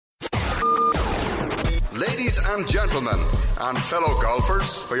Ladies and gentlemen, and fellow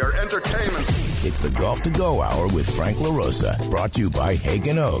golfers, for your entertainment. It's the Golf to Go Hour with Frank LaRosa, brought to you by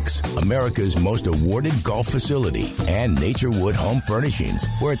Hagen Oaks, America's most awarded golf facility, and Naturewood Home Furnishings,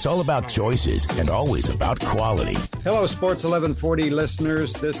 where it's all about choices and always about quality. Hello, Sports 1140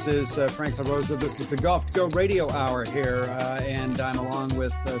 listeners. This is Frank LaRosa. This is the Golf to Go Radio Hour here, and I'm along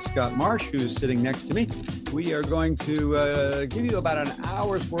with Scott Marsh, who's sitting next to me. We are going to give you about an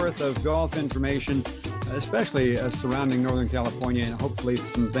hour's worth of golf information, especially surrounding Northern California, and hopefully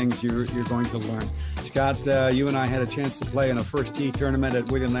some things you're going to learn. Scott, you and I had a chance to play in a first tee tournament at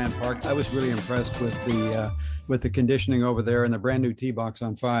William Land Park. I was really impressed with the conditioning over there and the brand new tee box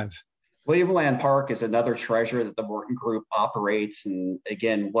on 5. William Land Park is another treasure that the Morton Group operates, and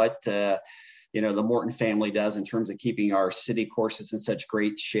again, what the Morton family does in terms of keeping our city courses in such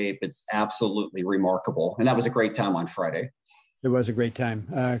great shape, it's absolutely remarkable. And that was a great time on Friday. It was a great time.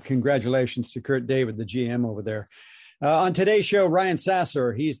 Congratulations to Kurt David, the GM over there. On today's show, Ryan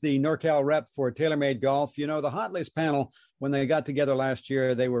Sasser, he's the NorCal rep for TaylorMade Golf. You know, the Hot List panel, when they got together last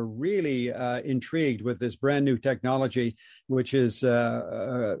year, they were really intrigued with this brand new technology, which is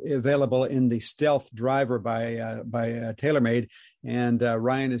available in the Stealth driver by TaylorMade. And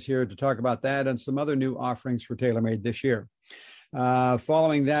Ryan is here to talk about that and some other new offerings for TaylorMade this year.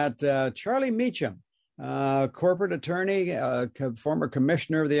 Following that, Charlie Meacham, corporate attorney, former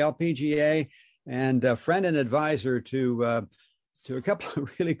commissioner of the LPGA, and a friend and advisor to a couple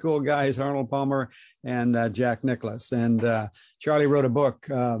of really cool guys, Arnold Palmer and Jack Nicklaus. And Charlie wrote a book,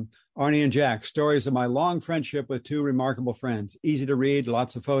 Arnie and Jack, Stories of My Long Friendship with Two Remarkable Friends. Easy to read,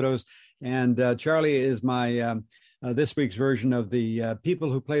 lots of photos. And Charlie is my this week's version of the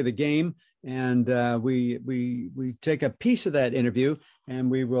People Who Play the Game. And we take a piece of that interview and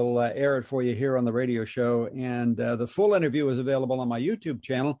we will air it for you here on the radio show. And the full interview is available on my YouTube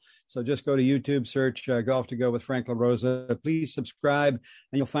channel. So just go to YouTube, search Golf to Go with Frank LaRosa. Please subscribe,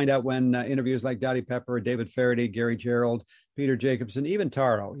 and you'll find out when interviews like Dottie Pepper, David Faraday, Gary Gerald, Peter Jacobson, even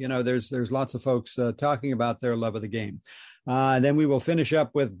Taro. You know, there's lots of folks talking about their love of the game. Then we will finish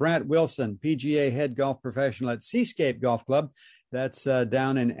up with Brant Wilson, PGA head golf professional at Seascape Golf Club. That's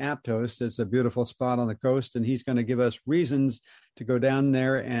down in Aptos. It's a beautiful spot on the coast, and he's going to give us reasons to go down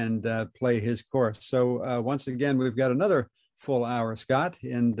there and play his course. So once again, we've got another full hour, Scott,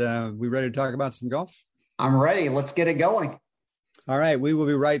 and we ready to talk about some golf? I'm ready. Let's get it going. All right. We will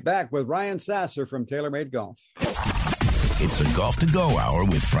be right back with Ryan Sasser from TaylorMade Golf. It's the Golf to Go Hour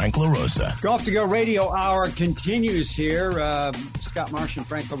with Frank LaRosa. Golf to Go Radio Hour continues here. Scott Marsh and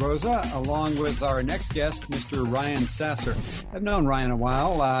Frank LaRosa, along with our next guest, Mr. Ryan Sasser. I've known Ryan a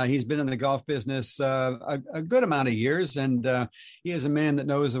while. He's been in the golf business a good amount of years, and he is a man that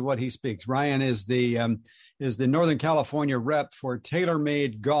knows of what he speaks. Ryan is the Northern California rep for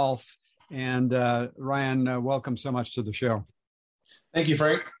TaylorMade Golf. And Ryan, welcome so much to the show. Thank you,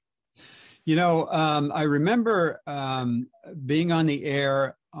 Frank. You know, I remember being on the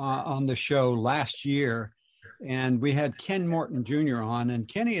air on the show last year, and we had Ken Morton Jr. on, and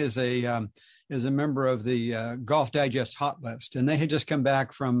Kenny is a member of the Golf Digest Hot List, and they had just come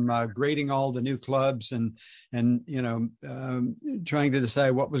back from grading all the new clubs and you know trying to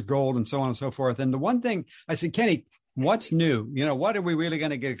decide what was gold and so on and so forth. And the one thing I said, Kenny, what's new? You know, what are we really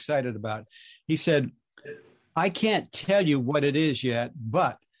going to get excited about? He said, I can't tell you what it is yet,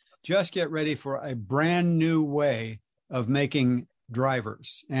 but just get ready for a brand new way of making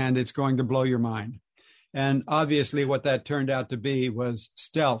drivers, and it's going to blow your mind. And obviously what that turned out to be was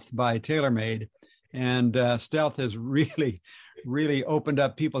Stealth by TaylorMade. And Stealth has really, really opened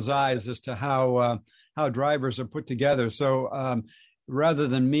up people's eyes as to how drivers are put together. So rather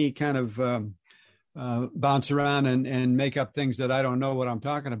than me kind of bounce around and make up things that I don't know what I'm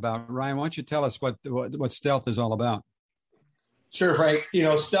talking about, Ryan, why don't you tell us what Stealth is all about? Sure, Frank. You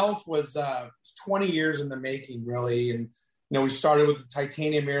know, Stealth was 20 years in the making, really. And, you know, we started with the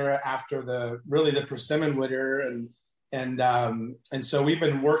titanium era after the persimmon wood era. And so we've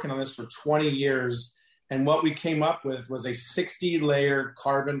been working on this for 20 years. And what we came up with was a 60-layer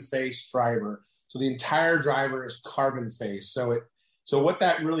carbon face driver. So the entire driver is carbon face. So what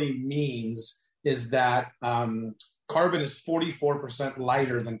that really means is that carbon is 44%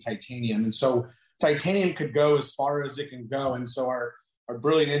 lighter than titanium. And so titanium could go as far as it can go. And so our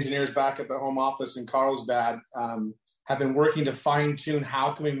brilliant engineers back at the home office in Carlsbad have been working to fine tune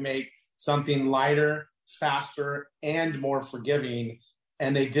how can we make something lighter, faster, and more forgiving.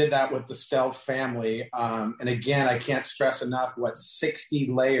 And they did that with the Stealth family. And again, I can't stress enough what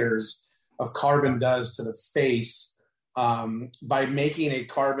 60 layers of carbon does to the face. By making a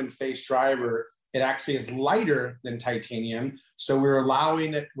carbon face driver, it actually is lighter than titanium. So we're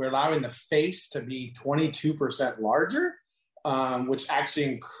allowing the face to be 22% larger, which actually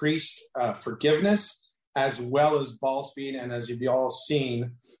increased forgiveness as well as ball speed. And as you've all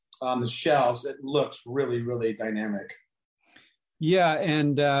seen on the shelves, it looks really, really dynamic. Yeah,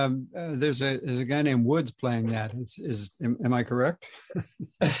 and there's a guy named Woods playing that. Am I correct?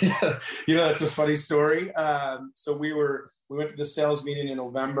 That's a funny story. So we went to the sales meeting in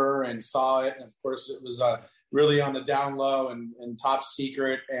November and saw it, and of course it was really on the down low and top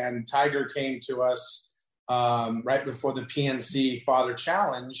secret. And Tiger came to us right before the PNC Father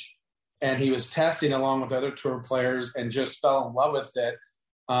Challenge, and he was testing along with other tour players and just fell in love with it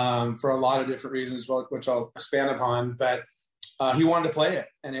for a lot of different reasons, which I'll expand upon. But he wanted to play it,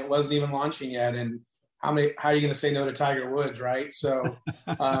 and it wasn't even launching yet. And how are you going to say no to Tiger Woods, right? So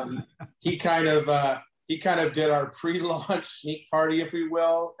he kind of did our pre-launch sneak party, if we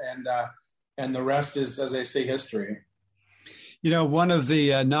will, and the rest is, as they say, history. One of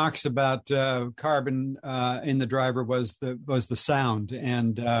the knocks about Carbon in the driver was the sound,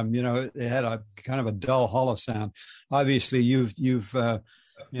 and it had a kind of a dull, hollow sound. Obviously, you've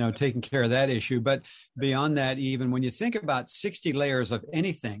taken care of that issue, but beyond that, even when you think about 60 layers of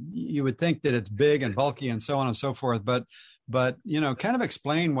anything, you would think that it's big and bulky and so on and so forth. But kind of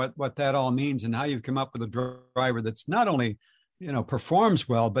explain what that all means and how you've come up with a driver that's not only performs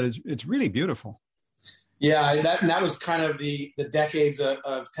well, but it's really beautiful. Yeah, that was kind of the decades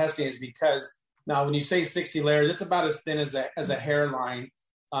of testing, is because now when you say 60 layers, it's about as thin as a hairline,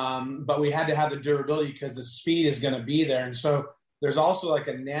 but we had to have the durability because the speed is going to be there. And so there's also like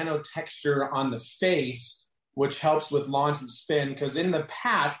a nano texture on the face, which helps with launch and spin, because in the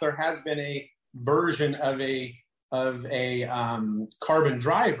past there has been a version of a Carbon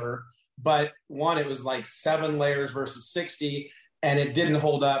driver, but it was like 7 layers versus 60. And it didn't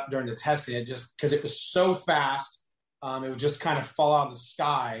hold up during the testing. It just, because it was so fast, it would just kind of fall out of the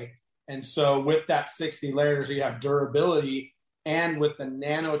sky. And so with that 60 layers, you have durability, and with the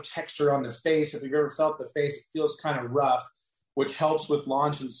nano texture on the face, if you've ever felt the face, it feels kind of rough, which helps with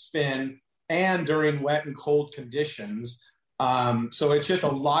launch and spin and during wet and cold conditions. So it's just a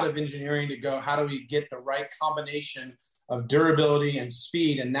lot of engineering to go, how do we get the right combination of durability and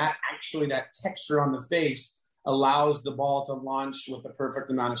speed? And that texture on the face allows the ball to launch with the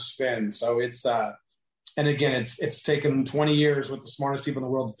perfect amount of spin. So it's, and again, it's taken 20 years with the smartest people in the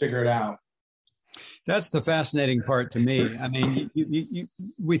world to figure it out. That's the fascinating part to me. I mean,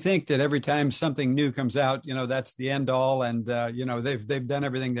 we think that every time something new comes out, that's the end all, and they've done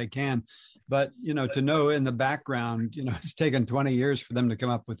everything they can. But to know in the background, it's taken 20 years for them to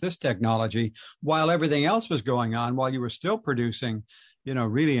come up with this technology, while everything else was going on, while you were still producing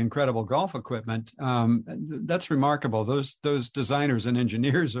really incredible golf equipment. That's remarkable. Those designers and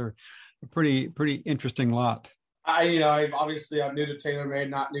engineers are a pretty interesting lot. I'm new to TaylorMade,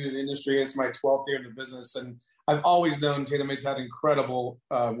 not new to the industry. It's my 12th year in the business, and I've always known TaylorMade's had incredible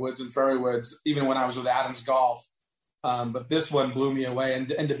woods and fairway woods, even when I was with Adams Golf. But this one blew me away, and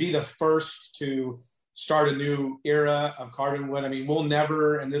to be the first to start a new era of carbon wood. I mean, we'll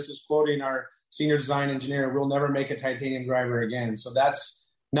never, and this is quoting our senior design engineer, we'll never make a titanium driver again. So that's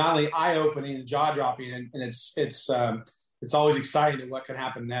not only eye-opening and jaw-dropping, and it's always exciting to what could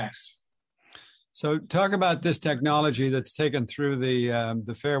happen next. So talk about this technology that's taken through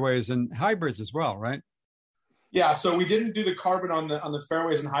the fairways and hybrids as well, right? Yeah, so we didn't do the carbon on the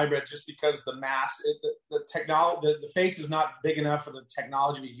fairways and hybrid just because the mass, the face is not big enough for the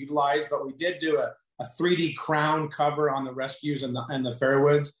technology we utilize, but we did do a 3D crown cover on the rescues and the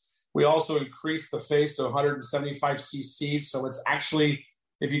fairwoods. We also increased the face to 175 cc, so it's actually,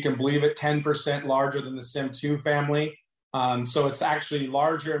 if you can believe it, 10% larger than the Sim 2 family. So it's actually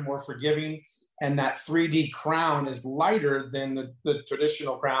larger and more forgiving, and that 3D crown is lighter than the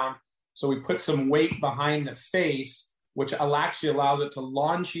traditional crown. So we put some weight behind the face, which actually allows it to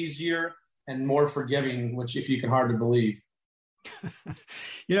launch easier and more forgiving, which if you can hardly believe.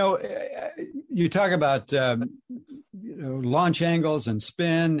 You talk about launch angles and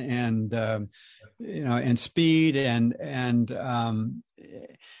spin and and speed and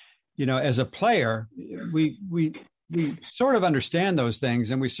as a player, we sort of understand those things,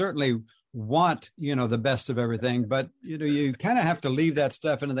 and we certainly want the best of everything, but you kind of have to leave that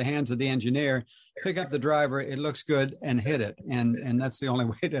stuff into the hands of the engineer, pick up the driver, it looks good, and hit it, and that's the only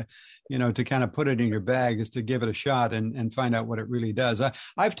way to to kind of put it in your bag, is to give it a shot and find out what it really does.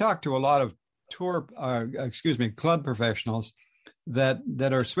 I've talked to a lot of club professionals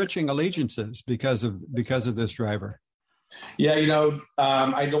that are switching allegiances because of this driver. Yeah, I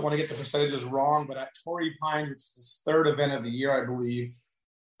don't want to get the percentages wrong, but at Torrey Pines, which is the third event of the year, I believe,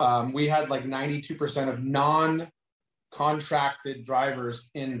 we had like 92% of non-contracted drivers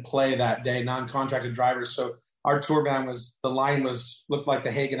in play that day, non-contracted drivers. So our tour van looked like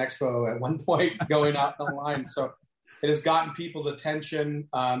the Hagen Expo at one point going out the line. So it has gotten people's attention.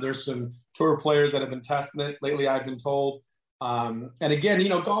 There's some tour players that have been testing it lately, I've been told. And again,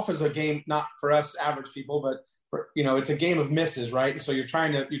 golf is a game, not for us average people, but it's a game of misses, right? So you're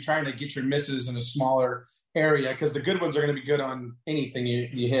trying to get your misses in a smaller area because the good ones are going to be good on anything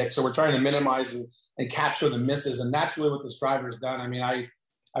you hit. So we're trying to minimize and capture the misses. And that's really what this driver has done. I mean, I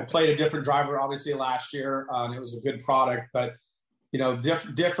played a different driver, obviously, last year. It was a good product, but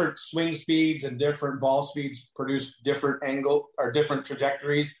different swing speeds and different ball speeds produce different angle or different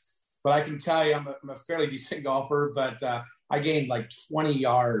trajectories. But I can tell you, I'm a fairly decent golfer, but I gained like 20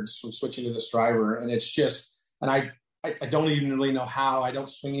 yards from switching to this driver, and it's just, and I don't even really know how. I don't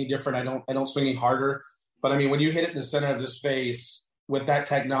swing any different. I don't swing any harder. But I mean, when you hit it in the center of this face with that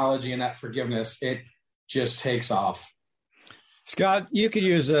technology and that forgiveness, it just takes off. Scott, you could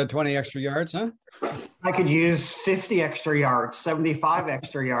use 20 extra yards, huh? I could use 50 extra yards, 75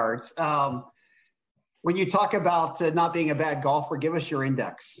 extra yards. When you talk about not being a bad golfer, give us your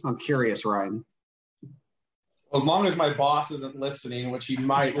index. I'm curious, Ryan. As long as my boss isn't listening, which he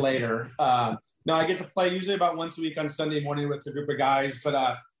might later. No, I get to play usually about once a week on Sunday morning with a group of guys,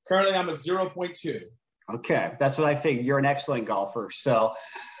 but currently I'm a 0.2. Okay, that's what I figured. You're an excellent golfer. So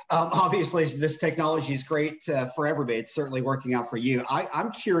obviously this technology is great for everybody. It's certainly working out for you.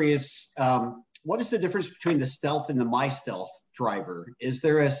 I'm curious, what is the difference between the Stealth and the MyStealth driver? Is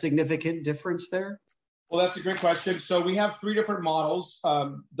there a significant difference there? Well, that's a great question. So we have 3 different models.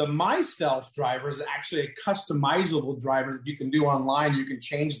 The MyStealth driver is actually a customizable driver that you can do online. You can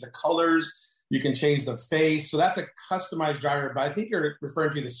change the colors. You can change the face. So that's a customized driver. But I think you're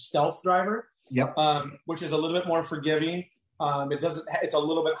referring to the Stealth driver, yep. Which is a little bit more forgiving. It's a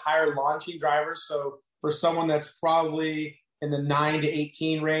little bit higher launching driver. So for someone that's probably in the 9 to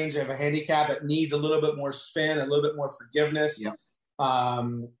 18 range, they have a handicap that needs a little bit more spin, a little bit more forgiveness. Yep.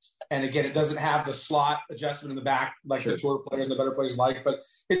 And again, it doesn't have the slot adjustment in the back like Sure. the tour players and the better players like, but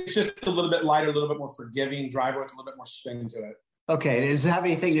it's just a little bit lighter, a little bit more forgiving driver with a little bit more spin to it. Okay. Does it have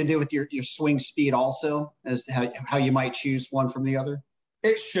anything to do with your swing speed also, as to how you might choose one from the other?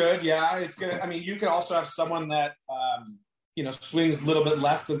 It should, yeah. It's gonna. I mean, you could also have someone that swings a little bit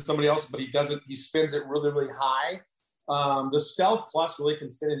less than somebody else, but he spins it really, really high. The Stealth Plus really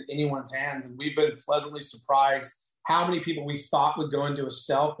can fit in anyone's hands, and we've been pleasantly surprised how many people we thought would go into a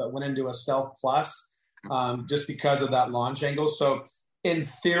Stealth that went into a Stealth Plus just because of that launch angle. So in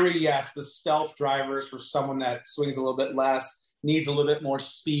theory, yes, the Stealth driver is for someone that swings a little bit less, needs a little bit more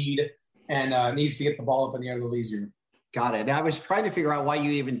speed, and needs to get the ball up in the air a little easier. Got it. I was trying to figure out why you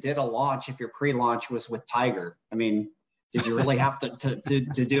even did a launch if your pre-launch was with Tiger. I mean, did you really have to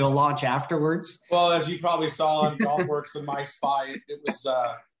do a launch afterwards? Well, as you probably saw on GolfWorks in my spot, it was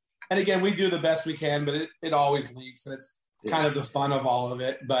and again, we do the best we can, but it always leaks, and it's kind of the fun of all of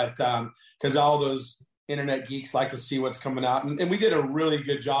it. But because all those internet geeks like to see what's coming out, and we did a really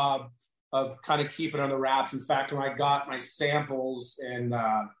good job of kind of keeping on the wraps. In fact, when I got my samples in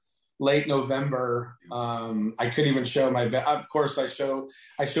late November, I couldn't even show of course I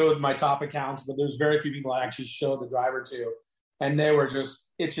showed my top accounts, but there's very few people I actually showed the driver to, and they were just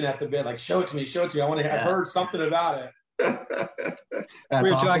itching at the bit, like, show it to me. I heard something about it.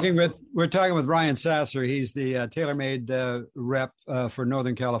 We're talking with Ryan Sasser. He's the TaylorMade rep for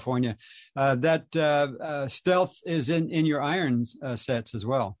Northern California. That Stealth is in your iron sets as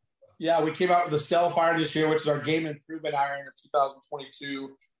well. Yeah, we came out with the Stealth iron this year, which is our game improvement iron of 2022,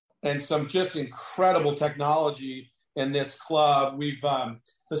 and some just incredible technology in this club. We've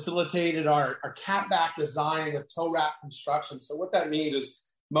facilitated our catback design with toe wrap construction. So what that means is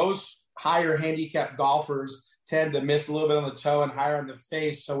most higher handicap golfers tend to miss a little bit on the toe and higher on the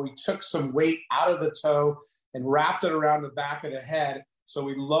face. So we took some weight out of the toe and wrapped it around the back of the head. So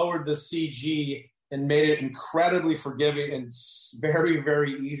we lowered the CG and made it incredibly forgiving and very,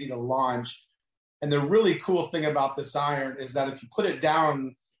 very easy to launch. And the really cool thing about this iron is that if you put it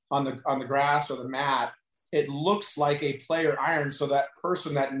down on the grass or the mat, it looks like a player iron. So that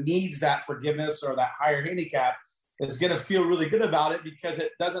person that needs that forgiveness or that higher handicap is going to feel really good about it because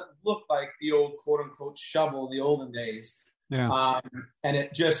it doesn't look like the old quote unquote shovel in the olden days. Yeah. And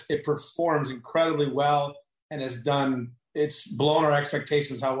it performs incredibly well and it's blown our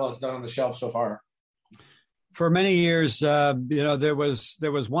expectations how well it's done on the shelf so far. For many years, there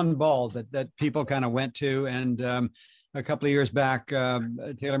was one ball that people kind of went to, and a couple of years back,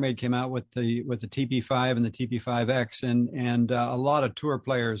 TaylorMade came out with the TP5 and the TP5X, and a lot of tour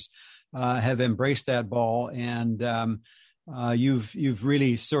players have embraced that ball, and You've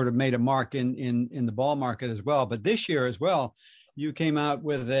really sort of made a mark in the ball market as well. But this year as well, you came out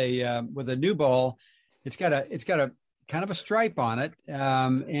with a new ball. It's got a kind of a stripe on it,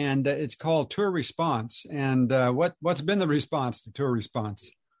 and it's called Tour Response. And what's been the response to Tour Response?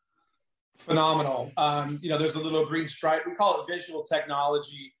 Phenomenal. There's a little green stripe. We call it visual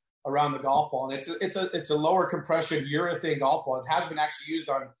technology around the golf ball, and it's a lower compression urethane golf ball. It has been actually used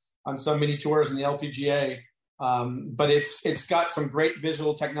on some mini tours in the LPGA, but it's got some great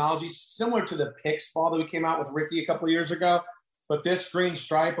visual technology, similar to the Pix ball that we came out with Ricky a couple of years ago. But this green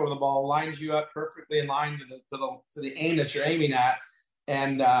stripe over the ball lines you up perfectly in line to the aim that you're aiming at.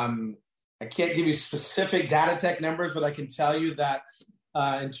 And I can't give you specific data tech numbers, but I can tell you that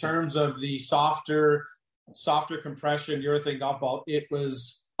in terms of the softer compression urethane golf ball, it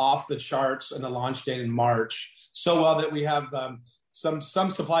was off the charts in the launch date in March. So well that we have some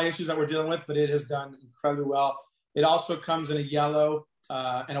supply issues that we're dealing with, but it has done incredibly well. It also comes in a yellow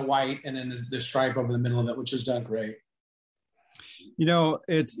and a white, and then the stripe over the middle of it, which has done great.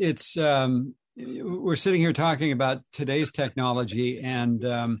 It's we're sitting here talking about today's technology, and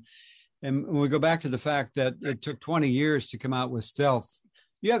when we go back to the fact that it took 20 years to come out with Stealth,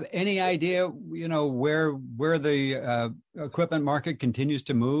 do you have any idea, where the equipment market continues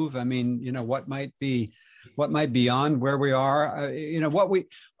to move? I mean, what might be beyond where we are?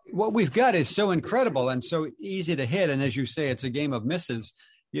 What we've got is so incredible and so easy to hit, and as you say, it's a game of misses.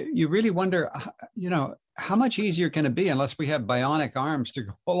 You really wonder, how much easier can it be unless we have bionic arms to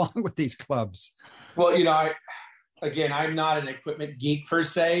go along with these clubs? Well, I'm not an equipment geek per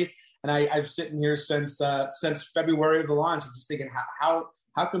se, and I've sitting here since February of the launch, just thinking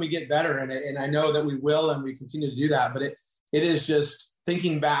how can we get better? And I know that we will, and we continue to do that. But it is just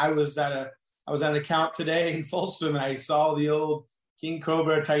thinking back. I was at an account today in Folsom, and I saw the old King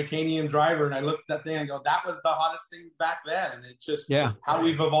Cobra titanium driver, and I looked at that thing and go, that was the hottest thing back then. And it's just how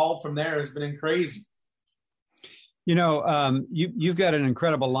we've evolved from there has been crazy. You've got an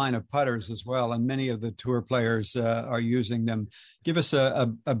incredible line of putters as well, and many of the tour players are using them. Give us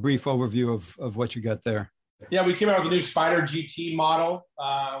a brief overview of what you got there. Yeah, we came out with a new Spider GT model,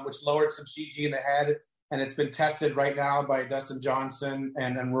 which lowered some CG in the head, and it's been tested right now by Dustin Johnson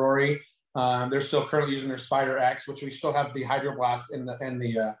and Rory. They're still currently using their Spider X, which we still have the Hydroblast in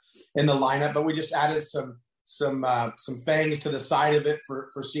the lineup, but we just added some fangs to the side of it for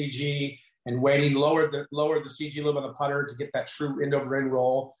CG and weighting, lowered the CG a little bit on the putter to get that true end over end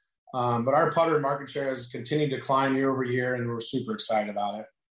roll. But our putter market share has continued to climb year over year, and we're super excited about it.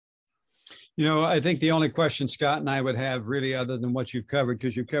 I think the only question Scott and I would have, really, other than what you've covered,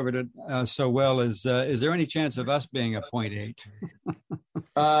 because you've covered it so well, is there any chance of us being a 0.8?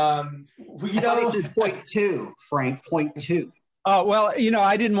 He said 0.2, Frank, 0.2. Oh, well,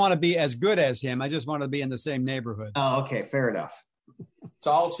 I didn't want to be as good as him. I just wanted to be in the same neighborhood. Oh, okay. Fair enough. It's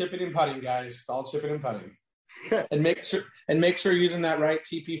all chipping and putting, guys. It's all chipping and putting. and make sure you're using that right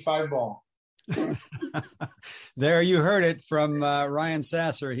TP5 ball. There you heard it from Ryan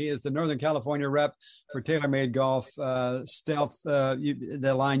Sasser. He is the Northern California rep for TaylorMade Golf. Stealth,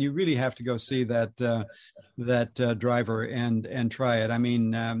 the line, you really have to go see that driver and try it. I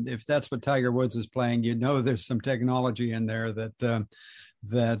mean, if that's what Tiger Woods is playing, there's some technology in there that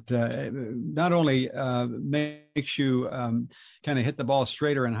not only makes you kind of hit the ball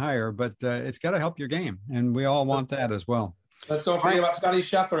straighter and higher, but it's got to help your game, and we all want that as well. Let's don't forget about Scotty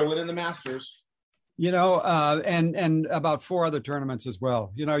Scheffler winning the Masters. And about 4 other tournaments as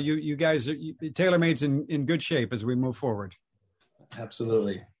well. You guys, TaylorMade's in good shape as we move forward.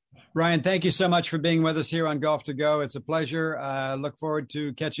 Absolutely. Ryan, thank you so much for being with us here on Golf to Go. It's a pleasure. Look forward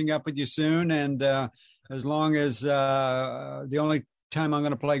to catching up with you soon. And as long as the only time I'm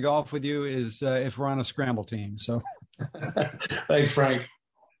going to play golf with you is if we're on a scramble team. So thanks, Frank.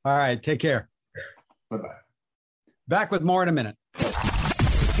 All right. Take care. Bye-bye. Back with more in a minute.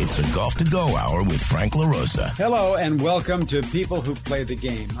 It's the Golf to Go Hour with Frank LaRosa. Hello, and welcome to People Who Play the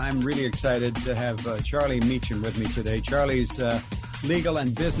Game. I'm really excited to have Charlie Meacham with me today. Charlie's legal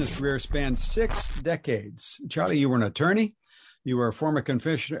and business career spans 6 decades. Charlie, you were an attorney. You were a former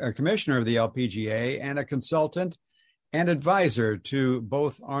commissioner of the LPGA and a consultant and advisor to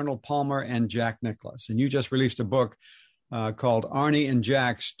both Arnold Palmer and Jack Nicklaus. And you just released a book called Arnie and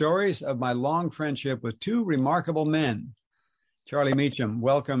Jack, Stories of My Long Friendship with Two Remarkable Men. Charlie Meacham,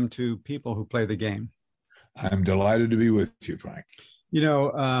 welcome to People Who Play the Game. I'm delighted to be with you, Frank.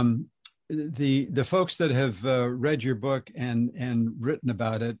 the folks that have read your book and written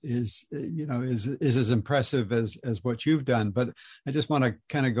about it is as impressive as what you've done. But I just want to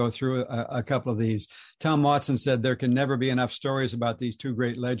kind of go through a couple of these. Tom Watson said there can never be enough stories about these two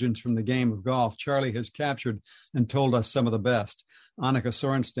great legends from the game of golf. Charlie has captured and told us some of the best. Annika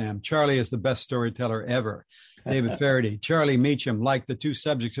Sorenstam, Charlie is the best storyteller ever. David Faraday, Charlie Meacham, like the two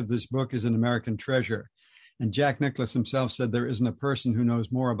subjects of this book, is an American treasure. And Jack Nicklaus himself said there isn't a person who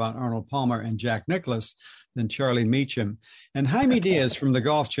knows more about Arnold Palmer and Jack Nicklaus than Charlie Meacham. And Jaime Diaz from the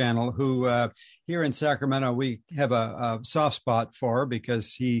Golf Channel, who here in Sacramento we have a soft spot for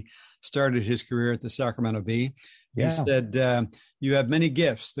because he started his career at the Sacramento Bee. He said, you have many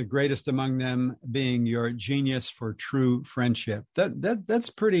gifts, the greatest among them being your genius for true friendship. That's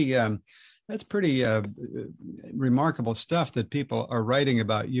pretty remarkable stuff that people are writing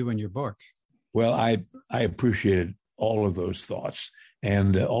about you in your book. Well, I appreciated all of those thoughts,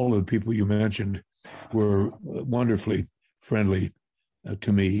 and all of the people you mentioned were wonderfully friendly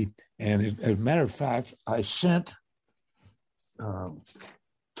to me. And as a matter of fact, I sent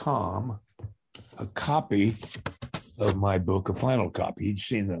Tom a copy of my book, a final copy. He'd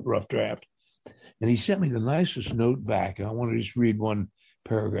seen the rough draft, and he sent me the nicest note back. And I want to just read one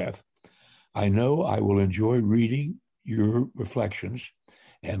paragraph. I know I will enjoy reading your reflections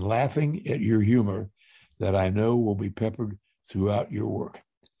and laughing at your humor that I know will be peppered throughout your work.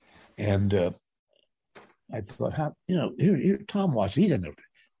 And I thought, here, Tom Watson, he doesn't have to,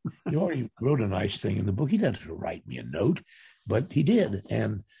 he already wrote a nice thing in the book. He doesn't have to write me a note, but he did.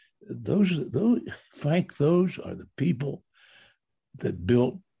 And those, Frank, those are the people that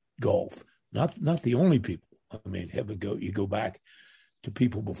built golf. Not the only people. I mean, you go back to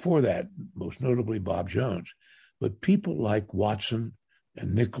people before that, most notably Bob Jones, but people like Watson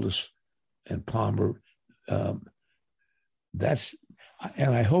and Nicklaus and Palmer. And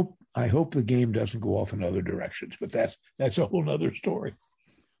I hope the game doesn't go off in other directions, but that's a whole nother story.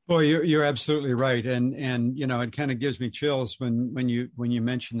 Well, you're absolutely right, and it kind of gives me chills when you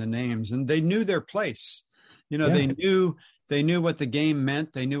mention the names, and they knew their place. They knew what the game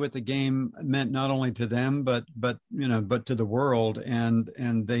meant. They knew what the game meant not only to them, but to the world, and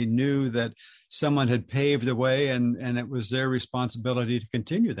they knew that someone had paved the way, and it was their responsibility to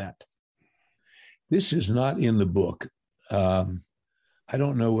continue that. This is not in the book. I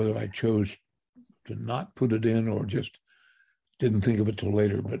don't know whether I chose to not put it in or just didn't think of it till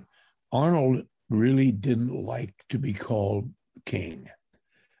later, but Arnold really didn't like to be called king,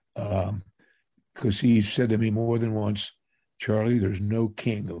 because he said to me more than once, Charlie, there's no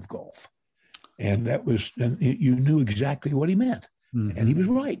king of golf. And you knew exactly what he meant. Mm-hmm. And he was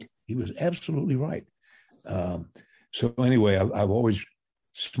right. He was absolutely right. So anyway, I've always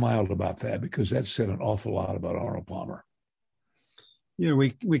smiled about that because that said an awful lot about Arnold Palmer.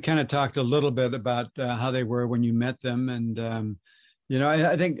 We kind of talked a little bit about how they were when you met them. And,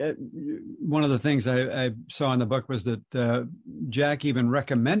 I think one of the things I saw in the book was that Jack even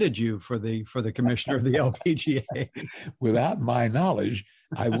recommended you for the commissioner of the LPGA. Without my knowledge,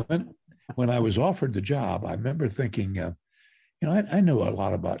 when I was offered the job, I remember thinking, I know a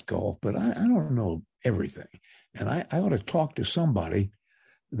lot about golf, but I don't know everything. And I ought to talk to somebody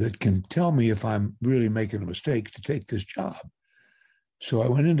that can tell me if I'm really making a mistake to take this job. So I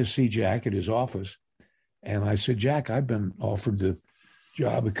went in to see Jack at his office, and I said, Jack, I've been offered the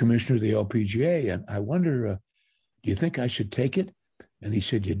job of commissioner of the LPGA, and I wonder, do you think I should take it? And he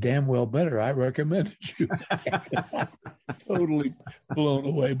said, you damn well better. I recommended you. Totally blown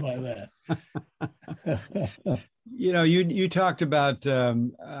away by that. You talked about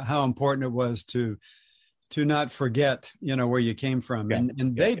how important it was to not forget, where you came from. Yeah.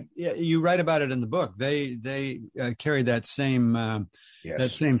 And you write about it in the book. They carry that same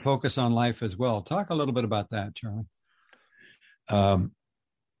that same focus on life as well. Talk a little bit about that, Charlie.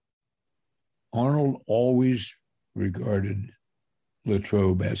 Arnold always regarded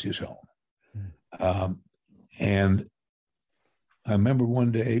Latrobe as his home. And I remember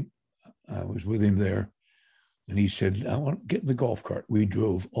one day I was with him there, and he said, I want to get in the golf cart. We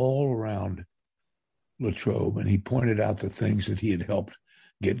drove all around Latrobe, and he pointed out the things that he had helped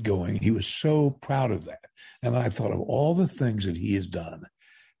get going. He was so proud of that. And I thought of all the things that he has done.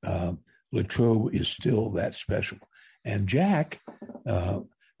 Latrobe is still that special. And Jack,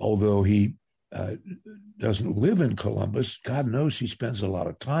 although he doesn't live in Columbus, God knows he spends a lot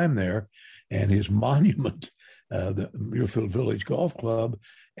of time there. And his monument, the Muirfield Village Golf Club,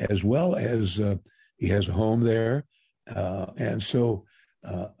 as well as he has a home there. And so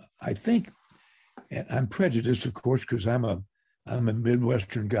I think, and I'm prejudiced, of course, because I'm a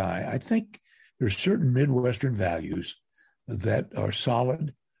Midwestern guy. I think there's certain Midwestern values that are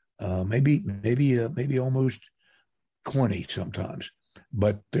solid, maybe almost corny sometimes,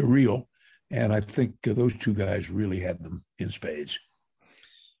 but they're real. And I think those two guys really had them in spades.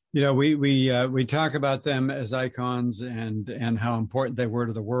 You know, we talk about them as icons and how important they were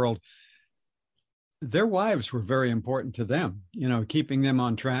to the world. Their wives were very important to them, you know, keeping them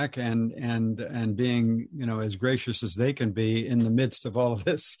on track and being, you know, as gracious as they can be in the midst of all of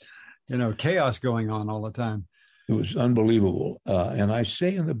this, you know, chaos going on all the time. It was unbelievable. And I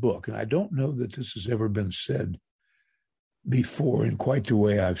say in the book, and I don't know that this has ever been said before in quite the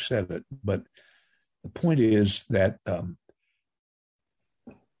way I've said it, but the point is that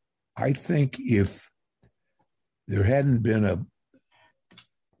I think if there hadn't been a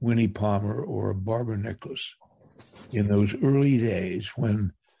Winnie Palmer or a Barbara Nicholas in those early days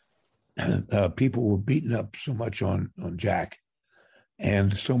when people were beating up so much on Jack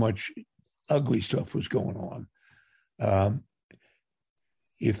and so much ugly stuff was going on.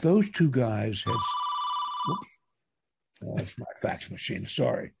 If those two guys had, that's my fax machine,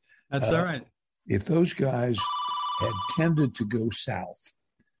 sorry. That's all right. If those guys had tended to go south,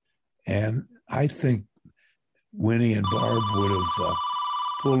 and I think Winnie and Barb would have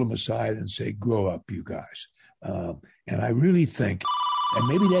pull them aside and say, grow up, you guys. And I really think, and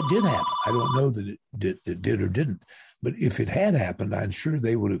maybe that did happen. I don't know that it did or didn't. But if it had happened, I'm sure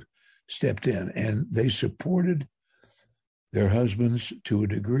they would have stepped in. And they supported their husbands to a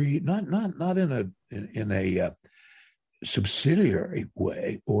degree, not in a subsidiary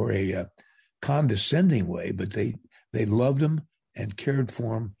way or a condescending way, but they loved them and cared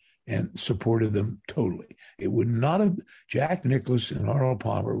for them and supported them totally. It would not have, Jack Nicklaus and Arnold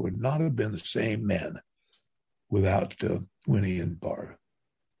Palmer would not have been the same men without Winnie and Barb.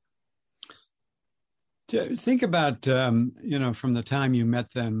 Think about, you know, from the time you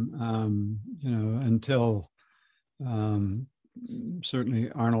met them, you know, until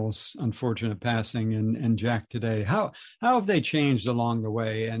certainly Arnold's unfortunate passing and Jack today. How have they changed along the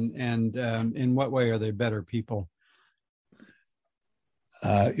way, and in what way are they better people?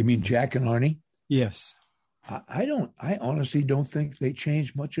 You mean Jack and Arnie? Yes. I honestly don't think they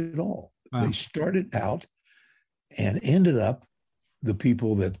changed much at all. Wow. They started out and ended up the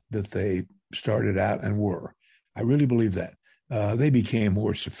people that they started out and were. I really believe that. They became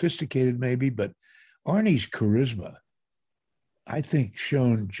more sophisticated maybe, but Arnie's charisma, I think,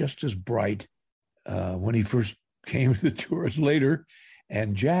 shone just as bright when he first came to the tour as later.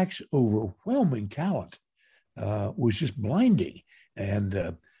 And Jack's overwhelming talent was just blinding.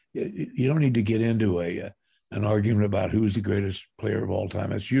 And you don't need to get into an argument about who's the greatest player of all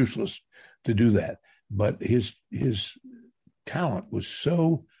time. It's useless to do that. But his talent was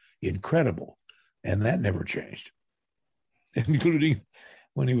so incredible, and that never changed, including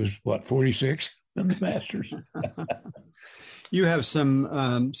when he was, 46 in the Masters. You have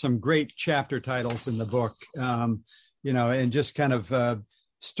some great chapter titles in the book, you know, and just kind of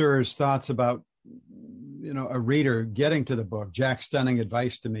stirs thoughts about, you know, a reader getting to the book. Jack's stunning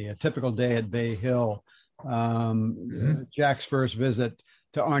advice to me, a typical day at Bay Hill, Jack's first visit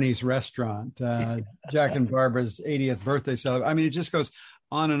to Arnie's restaurant, Jack and Barbara's 80th birthday celebration. I mean, it just goes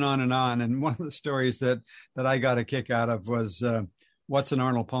on and on and on. And one of the stories that I got a kick out of was, what's an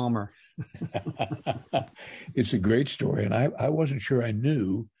Arnold Palmer? It's a great story. And I wasn't sure I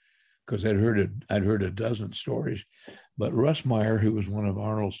knew, because I'd heard a dozen stories. But Russ Meyer, who was one of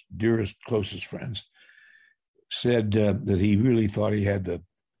Arnold's dearest, closest friends, said that he really thought he had the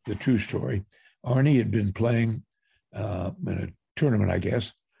true story. Arnie had been playing in a tournament, I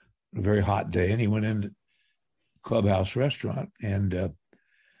guess, a very hot day, and he went into Clubhouse Restaurant, and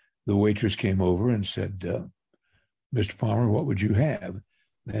the waitress came over and said, Mr. Palmer, what would you have?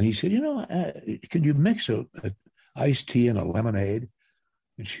 And he said, can you mix a iced tea and a lemonade?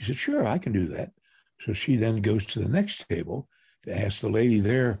 And she said, sure, I can do that. So she then goes to the next table to ask the lady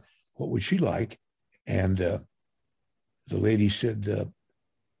there, what would she like? And the lady said,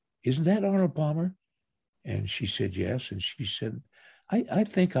 isn't that Arnold Palmer? And she said, yes. And she said, I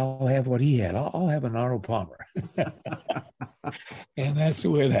think I'll have what he had. I'll have an Arnold Palmer. And that's the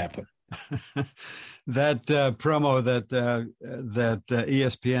way it happened. That promo that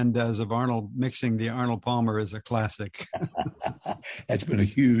ESPN does of Arnold mixing the Arnold Palmer is a classic. That's been a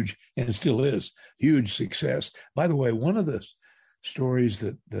huge, and it still is, huge success. By the way, one of the stories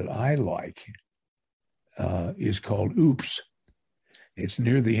that I like is called Oops. It's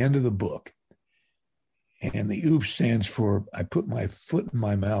near the end of the book. And the oops stands for, I put my foot in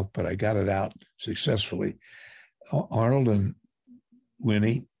my mouth, but I got it out successfully. Arnold and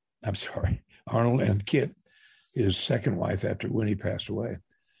Kit, his second wife after Winnie passed away.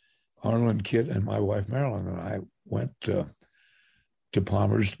 Arnold and Kit and my wife Marilyn and I went to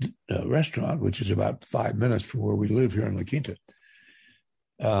Palmer's restaurant, which is about 5 minutes from where we live here in La Quinta,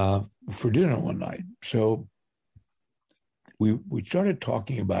 for dinner one night. So we started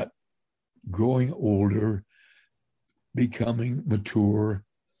talking about growing older, becoming mature.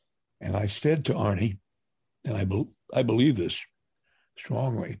 And I said to Arnie, and I believe this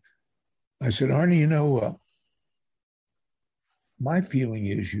strongly, I said, Arnie, my feeling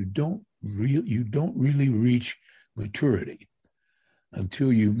is you don't really reach maturity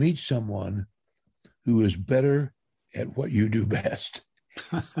until you meet someone who is better at what you do best.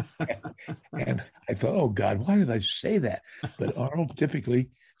 And I thought, oh God, why did I say that? But Arnold typically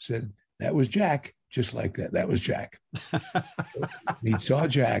said, that was Jack, just like that. That was Jack. He saw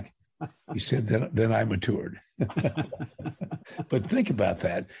Jack. He said, then I matured. But think about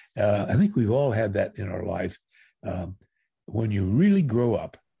that. I think we've all had that in our life. When you really grow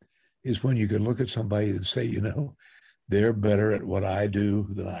up is when you can look at somebody and say, they're better at what I do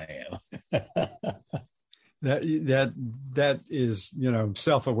than I am. That is,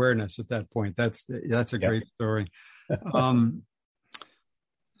 self-awareness at that point. That's a great story. I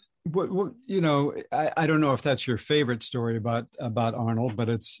don't know if that's your favorite story about Arnold, but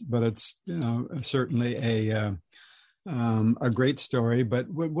it's certainly a great story. But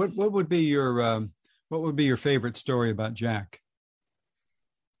what would be your favorite story about Jack?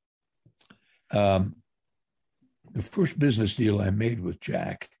 The first business deal I made with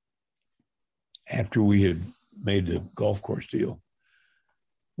Jack, after we had made the golf course deal,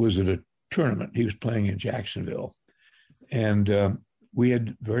 was at a tournament. He was playing in Jacksonville, and we had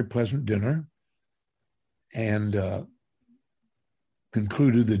a very pleasant dinner and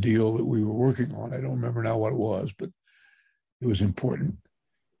concluded the deal that we were working on. I don't remember now what it was, but it was important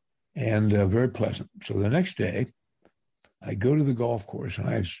and very pleasant. So the next day, I go to the golf course and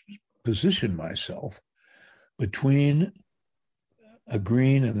I position myself between a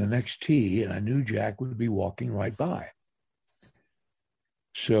green and the next tee, and I knew Jack would be walking right by.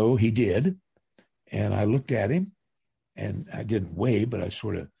 So he did, and I looked at him, and I didn't wave, but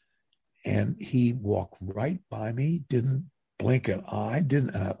and he walked right by me, didn't blink an eye,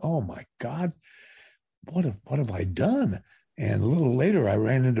 oh my God, what have I done? And a little later, I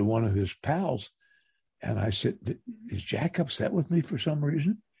ran into one of his pals, and I said, is Jack upset with me for some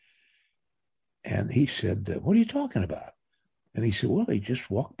reason? And he said, what are you talking about? And he said, well, he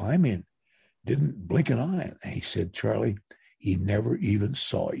just walked by me and didn't blink an eye. And he said, Charlie, he never even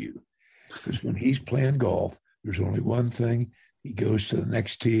saw you. Because when he's playing golf, there's only one thing. He goes to the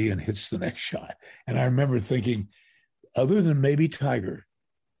next tee and hits the next shot. And I remember thinking, other than maybe Tiger,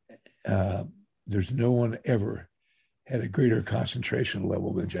 there's no one ever had a greater concentration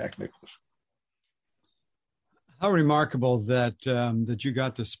level than Jack Nicklaus. How remarkable that that you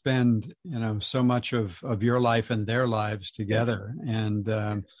got to spend, so much of your life and their lives together,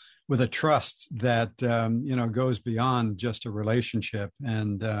 and with a trust that goes beyond just a relationship.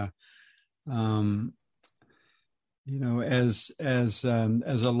 And as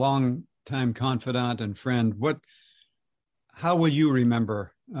a long time confidant and friend, how will you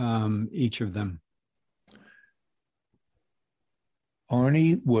remember each of them?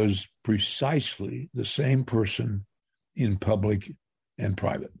 Arnie was precisely the same person in public and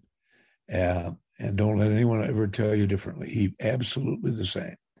private. And don't let anyone ever tell you differently. He absolutely the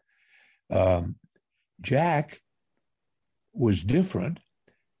same. Jack was different.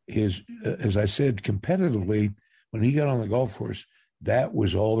 As I said, competitively, when he got on the golf course, that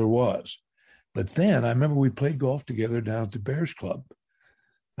was all there was. But then I remember we played golf together down at the Bears Club.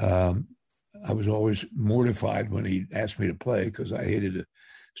 I was always mortified when he asked me to play because I hated to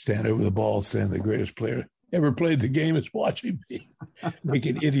stand over the ball saying the greatest player ever played the game is watching me, make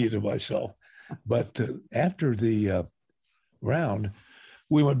an idiot of myself. But after the round,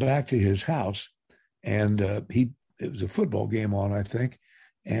 we went back to his house, and it was a football game on, I think,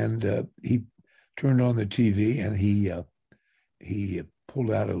 and he turned on the TV and he pulled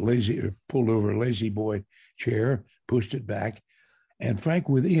over a lazy boy chair, pushed it back, and Frank,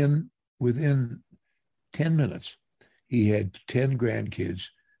 within 10 minutes, he had 10 grandkids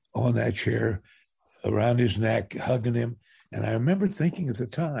on that chair around his neck, hugging him. And I remember thinking at the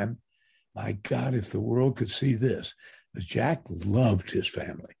time, my God, if the world could see this. But Jack loved his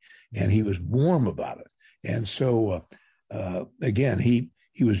family, and he was warm about it. And so, again, he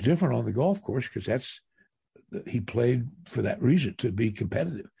was different on the golf course because he played for that reason, to be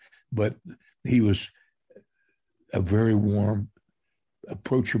competitive. But he was a very warm,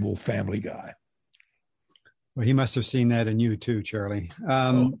 approachable family guy. Well, he must have seen that in you too, Charlie.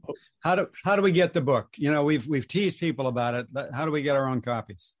 How do we get the book? We've teased people about it, but how do we get our own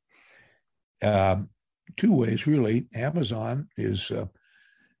copies? two ways, really. Amazon is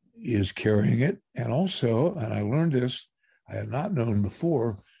carrying it. And also, and I learned this, I had not known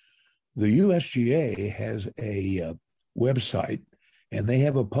before, the USGA has a website, and they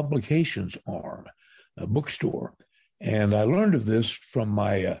have a publications arm, a bookstore. And I learned of this from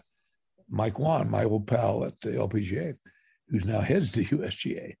my Mike Wan, my old pal at the LPGA, who's now heads the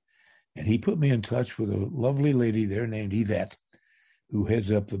USGA. And he put me in touch with a lovely lady there named Yvette, who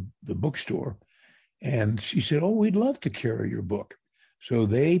heads up the bookstore. And she said, "Oh, we'd love to carry your book." So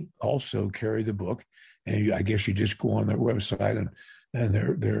they also carry the book. And I guess you just go on their website and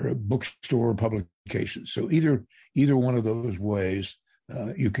their bookstore publications. So either one of those ways,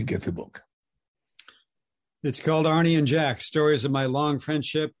 you can get the book. It's called Arnie and Jack, Stories of My Long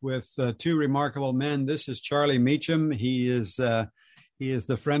Friendship with Two Remarkable Men. This is Charlie Meacham. He is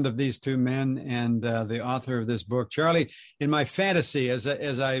the friend of these two men and the author of this book. Charlie, in my fantasy, as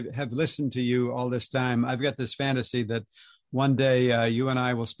I have listened to you all this time, I've got this fantasy that one day you and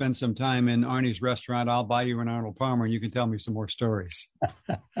I will spend some time in Arnie's restaurant. I'll buy you an Arnold Palmer and you can tell me some more stories.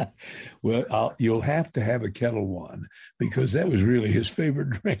 Well, you'll have to have a Kettle One because that was really his favorite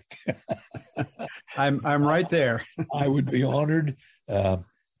drink. I'm right there. I would be honored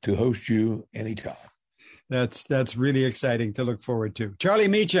to host you anytime. That's really exciting to look forward to. Charlie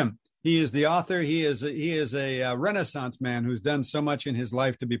Meacham, he is the author. He is a Renaissance man who's done so much in his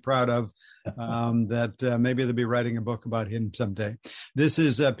life to be proud of that maybe they'll be writing a book about him someday. This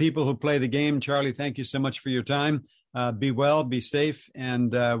is People Who Play the Game. Charlie, thank you so much for your time. Be well, be safe,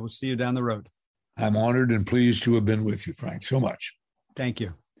 and we'll see you down the road. I'm honored and pleased to have been with you, Frank, so much. Thank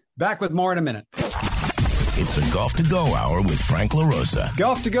you. Back with more in a minute. It's the Golf to Go Hour with Frank LaRosa.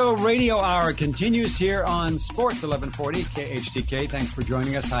 Golf to Go Radio Hour continues here on Sports 1140 KHTK. Thanks for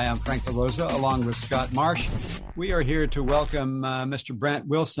joining us. Hi, I'm Frank LaRosa along with Scott Marsh. We are here to welcome Mr. Brant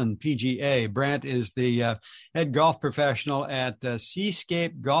Wilson, PGA. Brant is the head golf professional at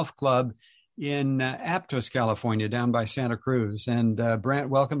Seascape Golf Club in Aptos, California, down by Santa Cruz. And Brant,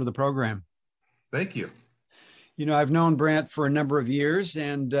 welcome to the program. Thank you. You know, I've known Brant for a number of years,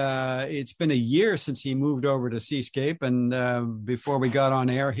 and it's been a year since he moved over to Seascape. And before we got on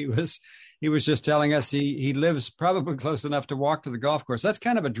air, he was just telling us he lives probably close enough to walk to the golf course. That's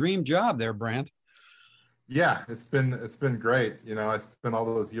kind of a dream job there, Brant. Yeah, it's been great. You know, I spent all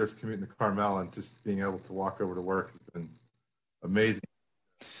those years commuting to Carmel, and just being able to walk over to work has been amazing.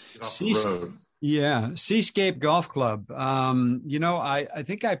 Get off the road. Yeah, Seascape Golf Club. You know, I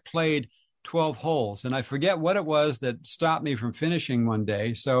think I played 12 holes, and I forget what it was that stopped me from finishing one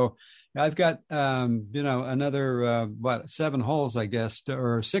day. So I've got, another, 7 holes, I guess,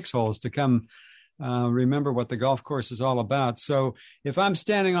 or 6 holes to come remember what the golf course is all about. So if I'm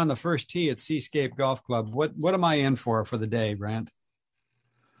standing on the first tee at Seascape Golf Club, what am I in for the day, Brant?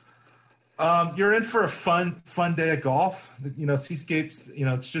 You're in for a fun day of golf. You know, Seascape's,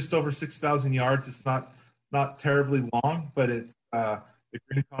 it's just over 6,000 yards. It's not terribly long, but it's, the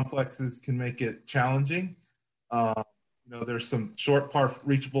green complexes can make it challenging. There's some short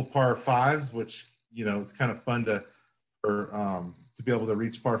reachable par fives, which, it's kind of fun to be able to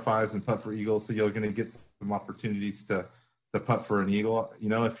reach par fives and putt for eagles. So you're going to get some opportunities to putt for an eagle,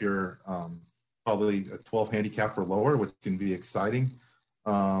 if you're probably a 12 handicap or lower, which can be exciting.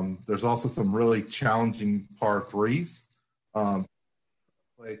 There's also some really challenging par threes,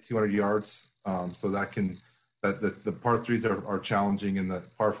 play 200 yards. So that can, the par threes are challenging, and the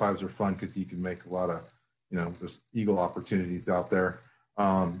par fives are fun because you can make a lot of, there's eagle opportunities out there.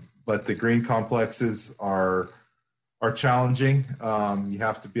 But the green complexes are challenging. You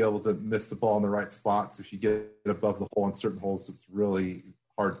have to be able to miss the ball in the right spots. If you get above the hole on certain holes, it's really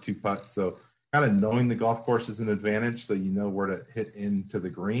hard to putt. So kind of knowing the golf course is an advantage, so you know where to hit into the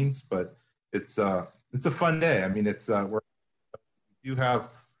greens. But it's a fun day. I mean, we do have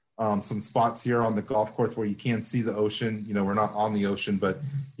some spots here on the golf course where you can see the ocean. We're not on the ocean, but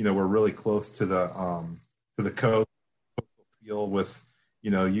we're really close to the coast field with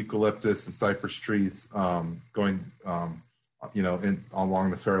eucalyptus and cypress trees going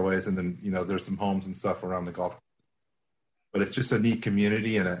along the fairways, and then there's some homes and stuff around the golf course. But it's just a neat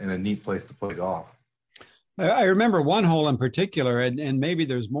community and a neat place to play golf. I remember one hole in particular, and maybe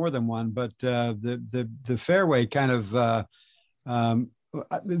there's more than one, but the fairway kind of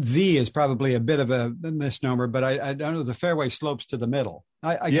V is probably a bit of a misnomer, but I don't know. The fairway slopes to the middle.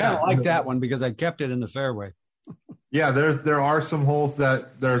 I kind of like that one because I kept it in the fairway. Yeah, there are some holes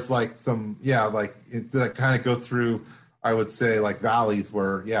that there's like some, that kind of go through, I would say, like valleys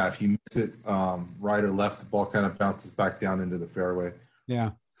where, if you miss it right or left, the ball kind of bounces back down into the fairway.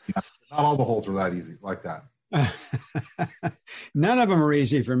 Yeah. Not all the holes are that easy like that. None of them are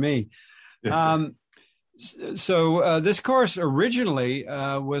easy for me. So this course originally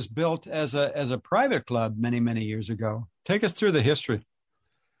was built as a private club many years ago. Take us through the history.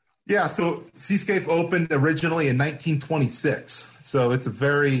 Yeah, so Seascape opened originally in 1926. So it's a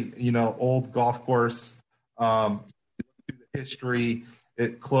very, old golf course. Through the history,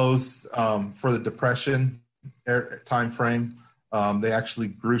 it closed for the Depression time frame. They actually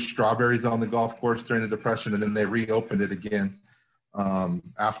grew strawberries on the golf course during the Depression, and then they reopened it again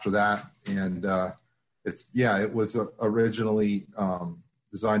after that. And it was originally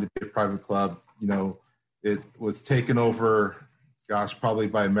designed to be a private club. It was taken over, probably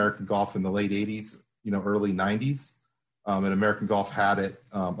by American Golf in the late 80s, early 90s. And American Golf had it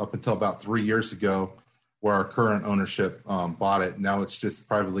up until about 3 years ago, where our current ownership bought it. Now it's just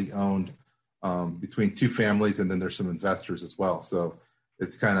privately owned between two families, and then there's some investors as well. So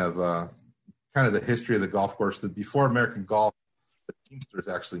it's kind of the history of the golf course. That before American Golf, the Teamsters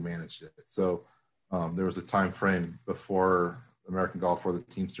actually managed it. So there was a time frame before American Golf where the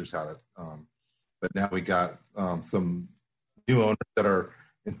Teamsters had it. But now we got some new owners that are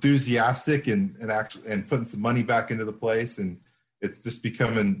enthusiastic and putting some money back into the place, and it's just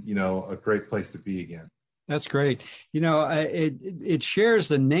becoming a great place to be again. That's great. It shares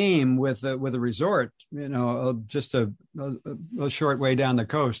the name with a resort, just a short way down the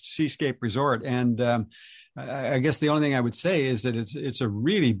coast, Seascape Resort. And I guess the only thing I would say is that it's a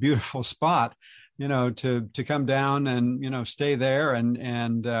really beautiful spot, to come down and, stay there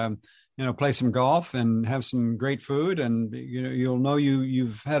and play some golf and have some great food. And, you'll know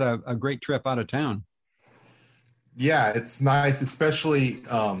you've had a great trip out of town. Yeah, it's nice, especially,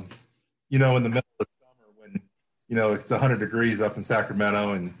 in the middle of it's 100 degrees up in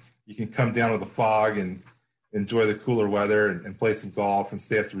Sacramento, and you can come down with the fog and enjoy the cooler weather and play some golf and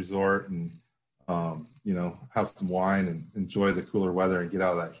stay at the resort and, have some wine and enjoy the cooler weather and get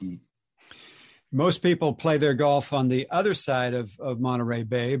out of that heat. Most people play their golf on the other side of Monterey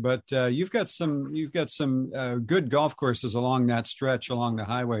Bay, but you've got some good golf courses along that stretch along the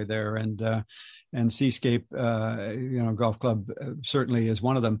highway there, and Seascape, Golf Club certainly is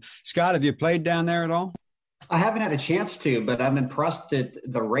one of them. Scott, have you played down there at all? I haven't had a chance to, but I'm impressed at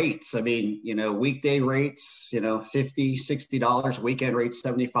the rates. I mean, weekday rates, $50, $60, weekend rates,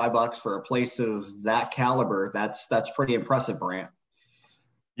 $75 for a place of that caliber. That's pretty impressive, Brant.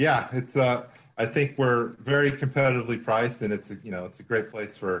 Yeah, it's I think we're very competitively priced, and it's a great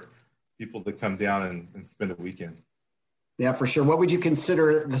place for people to come down and spend a weekend. Yeah, for sure. What would you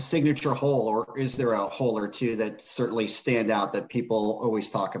consider the signature hole, or is there a hole or two that certainly stand out that people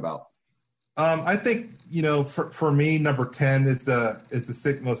always talk about? I think for me, number 10 is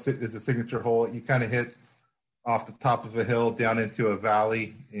the signature hole. You kind of hit off the top of a hill down into a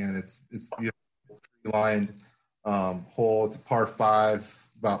valley, and it's beautiful tree-lined hole. It's a par 5,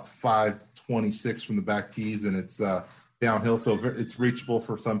 about 526 from the back tees, and it's downhill, so it's reachable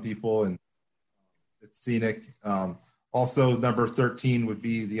for some people, and it's scenic. Also, number 13 would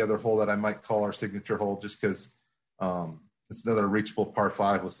be the other hole that I might call our signature hole, just because it's another reachable par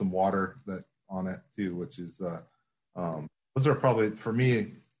 5 with some water on it too, which is those are probably, for me,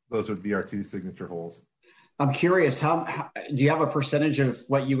 those would be our two signature holes. I'm curious, how do you have a percentage of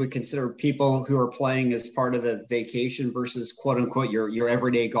what you would consider people who are playing as part of a vacation versus quote unquote your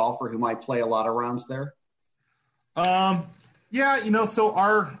everyday golfer who might play a lot of rounds there? Yeah, so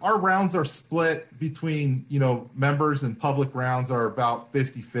our rounds are split between, members, and public rounds are about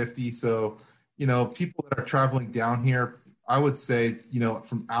 50-50. So, people that are traveling down here, I would say,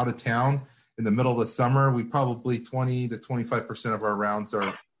 from out of town in the middle of the summer, we probably 20 to 25% of our rounds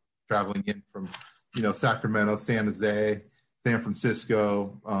are traveling in from, Sacramento, San Jose, San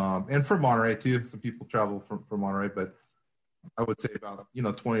Francisco, and from Monterey too. Some people travel from Monterey, but I would say about,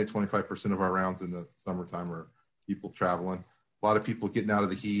 20 to 25% of our rounds in the summertime are people traveling. A lot of people getting out of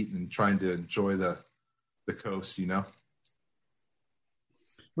the heat and trying to enjoy the coast,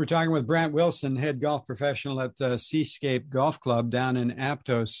 We're talking with Brant Wilson, head golf professional at Seascape Golf Club down in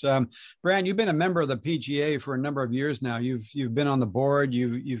Aptos. Brant, you've been a member of the PGA for a number of years now. You've been on the board.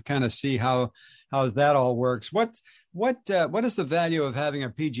 You've kind of see how that all works. What is the value of having a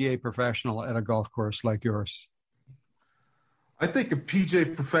PGA professional at a golf course like yours? I think a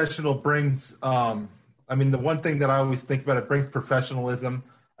PGA professional brings. The one thing that I always think about, it brings professionalism.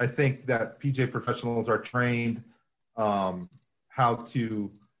 I think that PGA professionals are trained how to,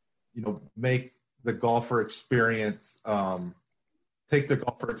 make the golfer experience, take the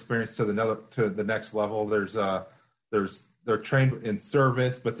golfer experience to the next level. They're trained in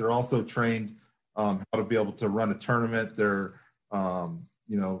service, but they're also trained how to be able to run a tournament. They're,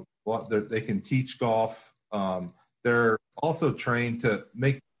 they can teach golf. They're also trained to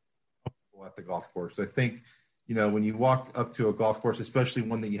make at the golf course. I think, when you walk up to a golf course, especially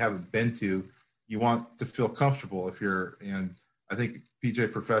one that you haven't been to, you want to feel comfortable and I think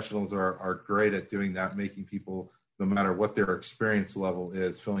PGA professionals are great at doing that, making people, no matter what their experience level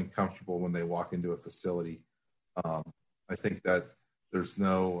is, feeling comfortable when they walk into a facility. I think that there's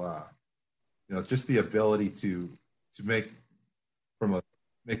no, just the ability to make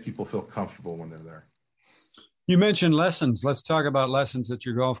people feel comfortable when they're there. You mentioned lessons. Let's talk about lessons at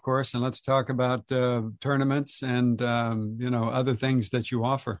your golf course, and let's talk about tournaments and other things that you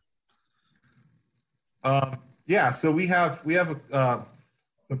offer. So we have some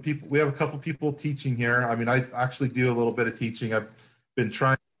people. We have a couple people teaching here. I mean, I actually do a little bit of teaching. I've been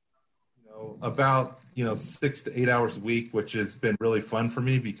trying, about 6 to 8 hours a week, which has been really fun for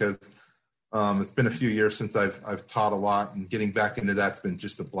me because it's been a few years since I've taught a lot, and getting back into that's been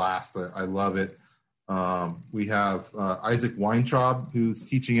just a blast. I love it. We have Isaac Weintraub, who's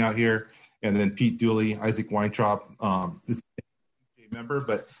teaching out here, and then Pete Dooley. Isaac Weintraub is a PGA member,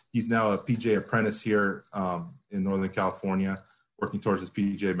 but he's now a PGA apprentice here in Northern California, working towards his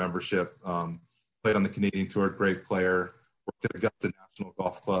PGA membership. Played on the Canadian Tour, great player. Worked at Augusta National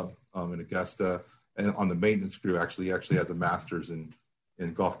Golf Club in Augusta, and on the maintenance crew. He actually has a master's in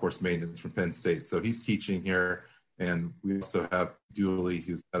golf course maintenance from Penn State. So he's teaching here, and we also have Dooley,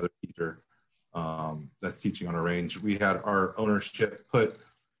 who's another teacher that's teaching on a range. We had our ownership put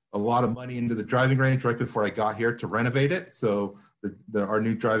a lot of money into the driving range right before I got here to renovate it. So our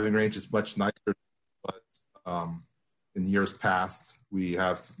new driving range is much nicer than it was in years past. We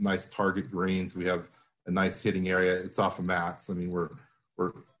have nice target greens. We have a nice hitting area. It's off of mats. I mean, we're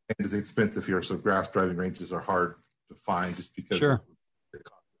it's expensive here, so grass driving ranges are hard to find just because of the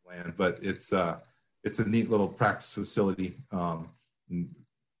cost of land. But it's a neat little practice facility.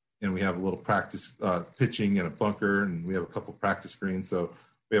 And we have a little practice pitching and a bunker, and we have a couple practice greens. So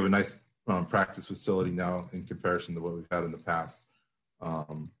we have a nice practice facility now in comparison to what we've had in the past.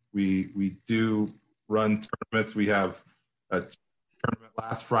 We do run tournaments. We have a tournament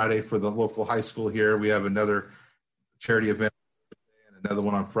last Friday for the local high school here. We have another charity event and another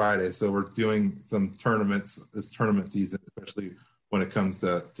one on Friday. So we're doing some tournaments this tournament season, especially when it comes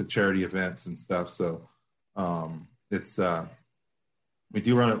to charity events and stuff. So we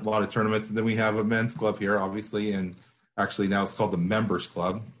do run a lot of tournaments, and then we have a men's club here, obviously, and actually now it's called the Members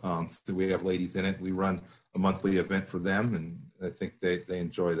Club. So we have ladies in it. We run a monthly event for them, and I think they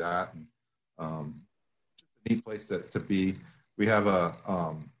enjoy that. And a neat place to be. We have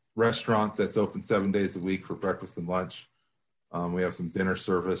a restaurant that's open 7 days a week for breakfast and lunch. We have some dinner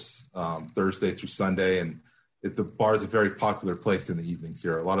service Thursday through Sunday, and the bar is a very popular place in the evenings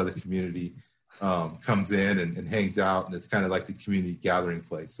here. A lot of the community comes in and hangs out, and it's kind of like the community gathering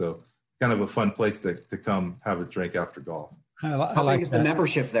place. So kind of a fun place to come have a drink after golf. How big is the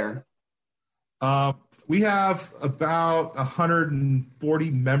membership there? We have about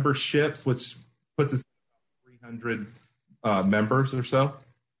 140 memberships, which puts us at 300 members or so,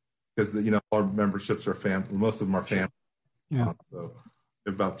 because our memberships are family. Most of them are family. Yeah. So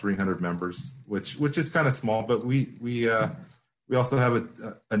we have about 300 members, which is kind of small, but we also have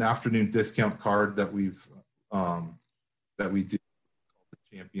an afternoon discount card that we do called the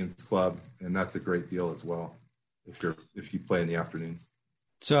Champions Club, and that's a great deal as well if you play in the afternoons.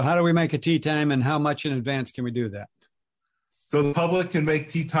 So how do we make a tee time, and how much in advance can we do that? So the public can make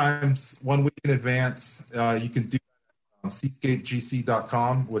tee times 1 week in advance. You can do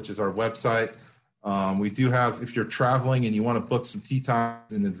seascapegc.com, which is our website. We do have, if you're traveling and you want to book some tee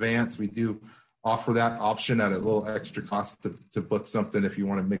times in advance, we do offer that option at a little extra cost to book something if you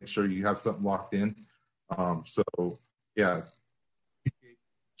want to make sure you have something locked in.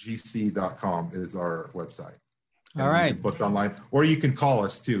 seascapegc.com is our website. And all right. You can book online, or you can call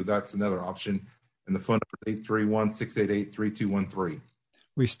us too. That's another option. And the phone number is 831-688-3213.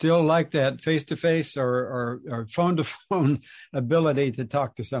 We still like that face-to-face or phone-to-phone ability to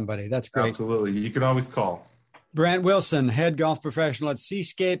talk to somebody. That's great. Absolutely. You can always call. Brant Wilson, head golf professional at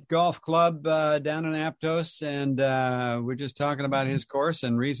Seascape Golf Club down in Aptos, and we're just talking about his course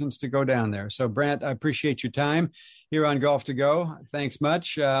and reasons to go down there. So, Brant, I appreciate your time here on Golf to Go. Thanks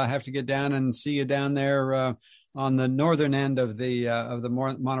much. I have to get down and see you down there on the northern end of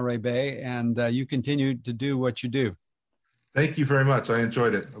the Monterey Bay, and you continue to do what you do. Thank you very much. I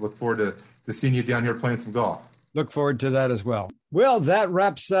enjoyed it. I look forward to seeing you down here playing some golf. Look forward to that as well. Well, that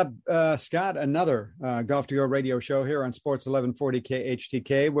wraps up, Scott, another Golf to Go radio show here on Sports 1140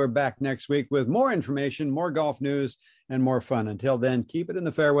 KHTK. We're back next week with more information, more golf news, and more fun. Until then, keep it in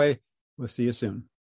the fairway. We'll see you soon.